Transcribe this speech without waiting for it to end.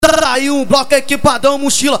Saiu um bloco equipadão,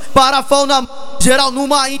 mochila, parafal na geral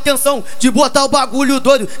numa intenção de botar o bagulho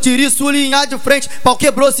doido. Tiriço linha de frente, pau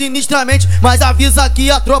quebrou sinistramente, mas avisa que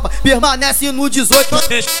a tropa permanece no 18.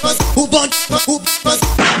 O bonde,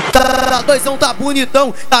 tá doisão, tá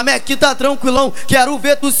bonitão, tá Mac tá tranquilão. Quero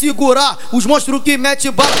ver tu segurar os monstros que mete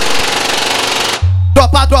bala.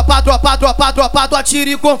 Tropa, tropa, tropa, tropa, tropa, tu atira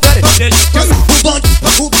e confere. O bonde,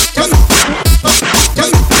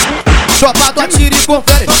 tropa, tu atira e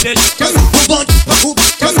confere. O bonde,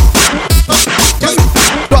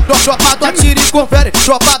 tropa, tu atira e confere.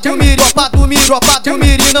 Tropa do miri, tropa do miri, tropa do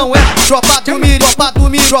miri não erra. Tropa do miri, tropa do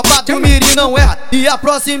miri, tropa do miri não erra. E a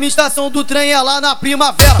próxima estação do trem é lá na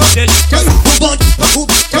primavera. O bonde,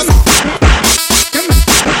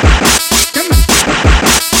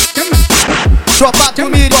 tropa do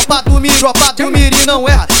miri, tropa do miri, tropa do miri não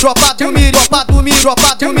erra. Tropa do miri, tropa do miri,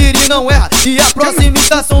 tropa do miri não erra. E a próxima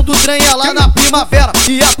estação do trem é lá na primavera.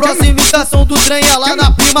 E a próxima estação do trem é lá na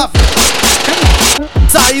primavera.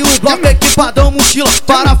 Saiu um bloco equipadão, mochila,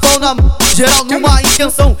 parafal na geral numa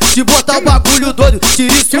intenção de botar o bagulho doido.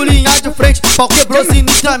 Tiriço linha de frente, pau quebrou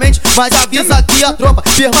sinistramente, mas avisa que a tropa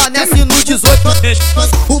permanece no 18.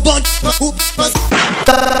 O bonde,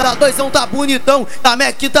 tá doisão, tá bonitão, tá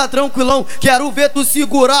Mac tá tranquilão. Quero ver tu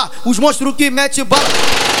segurar os monstros que mete bala.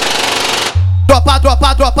 Tropa,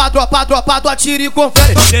 tropa, tropa, tropa, tropa, tu atira e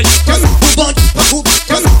confere. O bonde,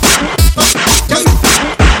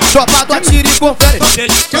 tropa, tu atira e confere.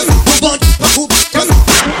 O bonde,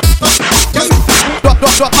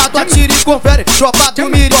 tropa, tu atira e confere. Tropa do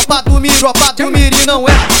miri, tropa do miri, tropa do miri não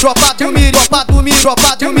erra. Tropa do miri, tropa do miri,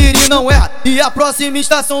 tropa do miri não erra. E a próxima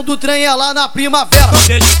estação do trem é lá na primavera.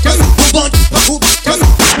 O bonde,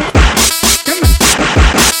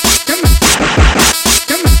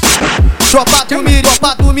 tropa do miri,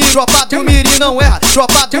 tropa do miri, tropa do miri não erra.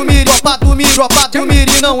 Tropa do miri, tropa do miri, tropa do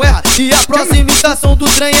miri não erra. E a próxima estação do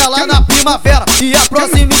trem é lá na primavera. E a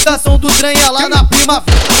próxima estação do trem é lá na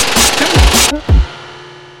primavera.